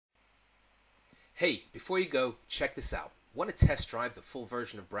Hey, before you go, check this out. Want to test drive the full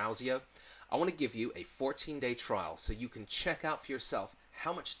version of BrowSEO? I want to give you a 14-day trial so you can check out for yourself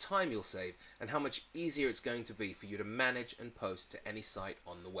how much time you'll save and how much easier it's going to be for you to manage and post to any site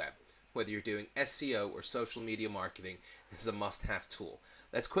on the web. Whether you're doing SEO or social media marketing, this is a must-have tool.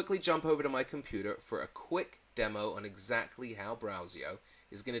 Let's quickly jump over to my computer for a quick demo on exactly how BrowSEO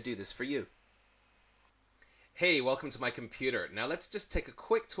is going to do this for you. Hey, welcome to my computer. Now let's just take a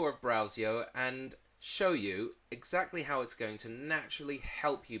quick tour of BrowSEO and show you exactly how it's going to naturally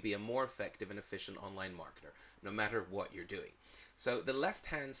help you be a more effective and efficient online marketer, no matter what you're doing. So the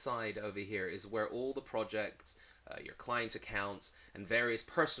left-hand side over here is where all the projects, your client accounts, and various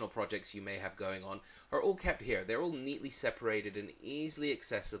personal projects you may have going on are all kept here. They're all neatly separated and easily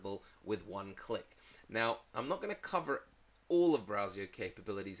accessible with one click. Now, I'm not going to cover all of BrowSEO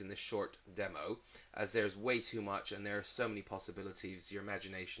capabilities in this short demo, as there's way too much and there are so many possibilities. Your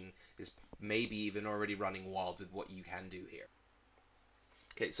imagination is maybe even already running wild with what you can do here.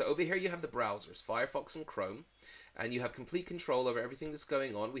 Okay, so over here you have the browsers, Firefox and Chrome, and you have complete control over everything that's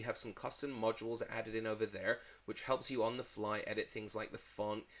going on. We have some custom modules added in over there, which helps you on the fly edit things like the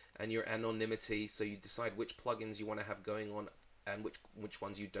font and your anonymity, so you decide which plugins you want to have going on and which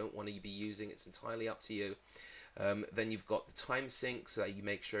ones you don't want to be using. It's entirely up to you. Then you've got the time sync, so that you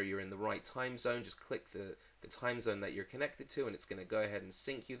make sure you're in the right time zone. Just click the time zone that you're connected to and it's going to go ahead and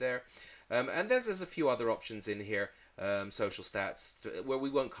sync you there. And there's a few other options in here, social stats, where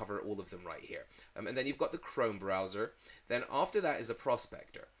we won't cover all of them right here. And then you've got the Chrome browser. Then after that is a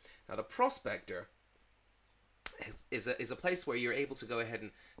Prospector. Now the Prospector is a place where you're able to go ahead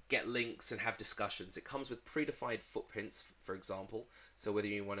and get links and have discussions. It comes with predefined footprints, for example. So whether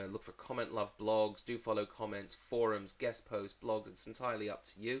you want to look for comment, love blogs, do follow comments, forums, guest posts, blogs, it's entirely up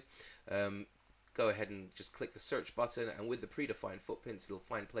to you. Go ahead and just click the search button, and with the predefined footprints it'll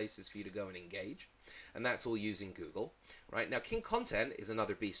find places for you to go and engage, and that's all using Google. Right now, King Content is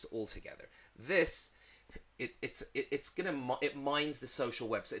another beast altogether. This it mines the social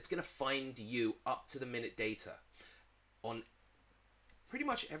web, so it's gonna find you up to the minute data on pretty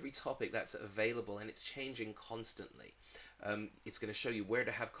much every topic that's available, and it's changing constantly. It's going to show you where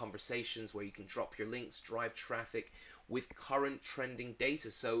to have conversations, where you can drop your links, drive traffic with current trending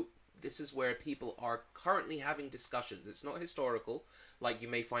data. So this is where people are currently having discussions. It's not historical like you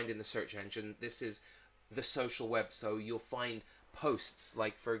may find in the search engine. This is the social web, so you'll find posts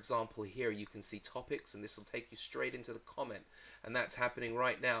like, for example, here you can see topics, and this will take you straight into the comment, and that's happening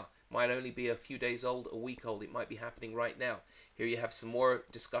right now. Might only be a few days old, a week old. It might be happening right now. Here you have some more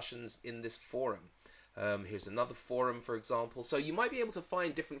discussions in this forum. Here's another forum, for example. So you might be able to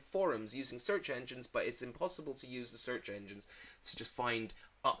find different forums using search engines, but it's impossible to use the search engines to just find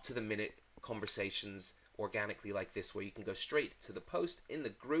up to the minute conversations organically like this, where you can go straight to the post in the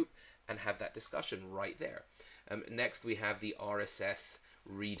group and have that discussion right there. Next we have the RSS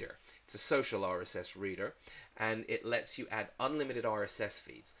reader. It's a social RSS reader, and it lets you add unlimited RSS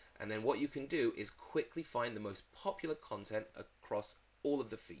feeds, and then what you can do is quickly find the most popular content across all of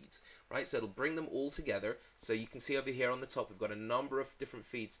the feeds, right? So it'll bring them all together. So you can see over here on the top we've got a number of different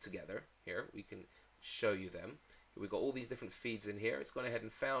feeds together. Here we can show you them. We've got all these different feeds in here. It's gone ahead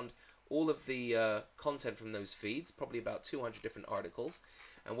and found all of the content from those feeds, probably about 200 different articles.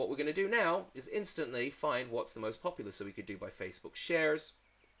 And what we're going to do now is instantly find what's the most popular. So we could do by Facebook shares,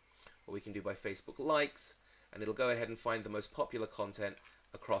 or we can do by Facebook likes, and it'll go ahead and find the most popular content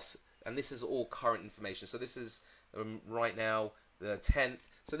across. And this is all current information. So this is right now the 10th.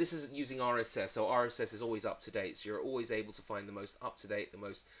 So this is using RSS. So RSS is always up to date. So you're always able to find the most up to date, the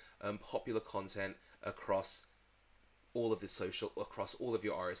most popular content across all of the across all of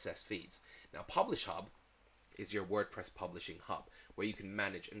your RSS feeds. Now Publish Hub is your WordPress publishing hub, where you can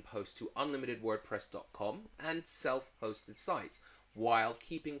manage and post to unlimitedwordpress.com and self-hosted sites while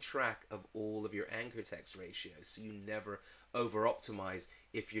keeping track of all of your anchor text ratios, so you never over-optimize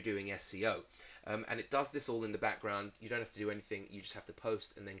if you're doing SEO. And it does this all in the background. You don't have to do anything. You just have to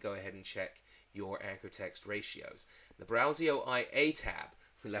post and then go ahead and check your anchor text ratios. The BrowSEO IA tab,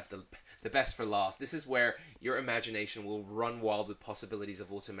 we left the best for last. This is where your imagination will run wild with possibilities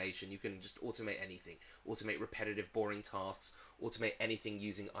of automation. You can just automate anything. Automate repetitive, boring tasks. Automate anything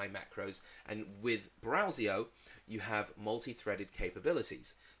using iMacros. And with BrowSEO, you have multi-threaded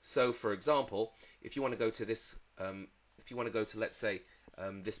capabilities. So, for example, if you want to go to this, let's say,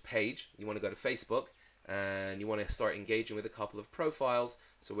 this page, you want to go to Facebook, and you want to start engaging with a couple of profiles.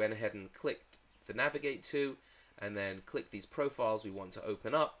 So we went ahead and clicked the navigate to, and then click these profiles we want to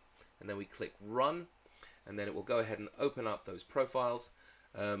open up, and then we click run, and then it will go ahead and open up those profiles,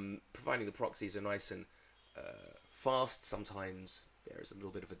 providing the proxies are nice and fast. Sometimes There's a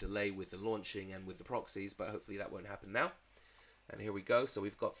little bit of a delay with the launching and with the proxies, but hopefully that won't happen now. And here we go. So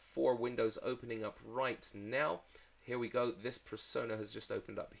we've got 4 windows opening up right now. Here we go. This persona has just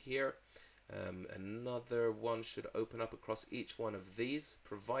opened up here. Another one should open up across each one of these,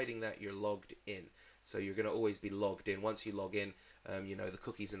 providing that you're logged in. So you're going to always be logged in. Once you log in, you know, the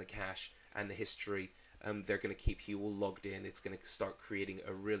cookies and the cache and the history, they're going to keep you all logged in. It's going to start creating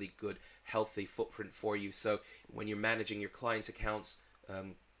a really good, healthy footprint for you. So when you're managing your client accounts,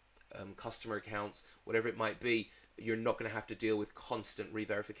 customer accounts, whatever it might be, you're not going to have to deal with constant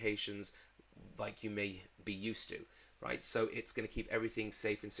re-verifications like you may be used to. Right, so it's going to keep everything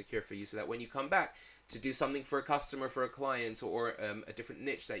safe and secure for you, so that when you come back to do something for a customer, for a client, or a different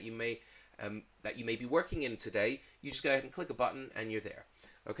niche that you may be working in today, you just go ahead and click a button and you're there.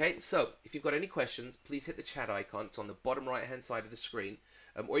 Okay, so if you've got any questions, please hit the chat icon. It's on the bottom right hand side of the screen,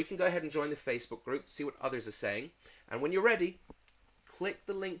 or you can go ahead and join the Facebook group, see what others are saying, and when you're ready, click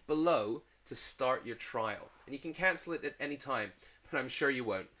the link below to start your trial. And you can cancel it at any time, but I'm sure you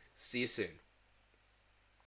won't. See you soon.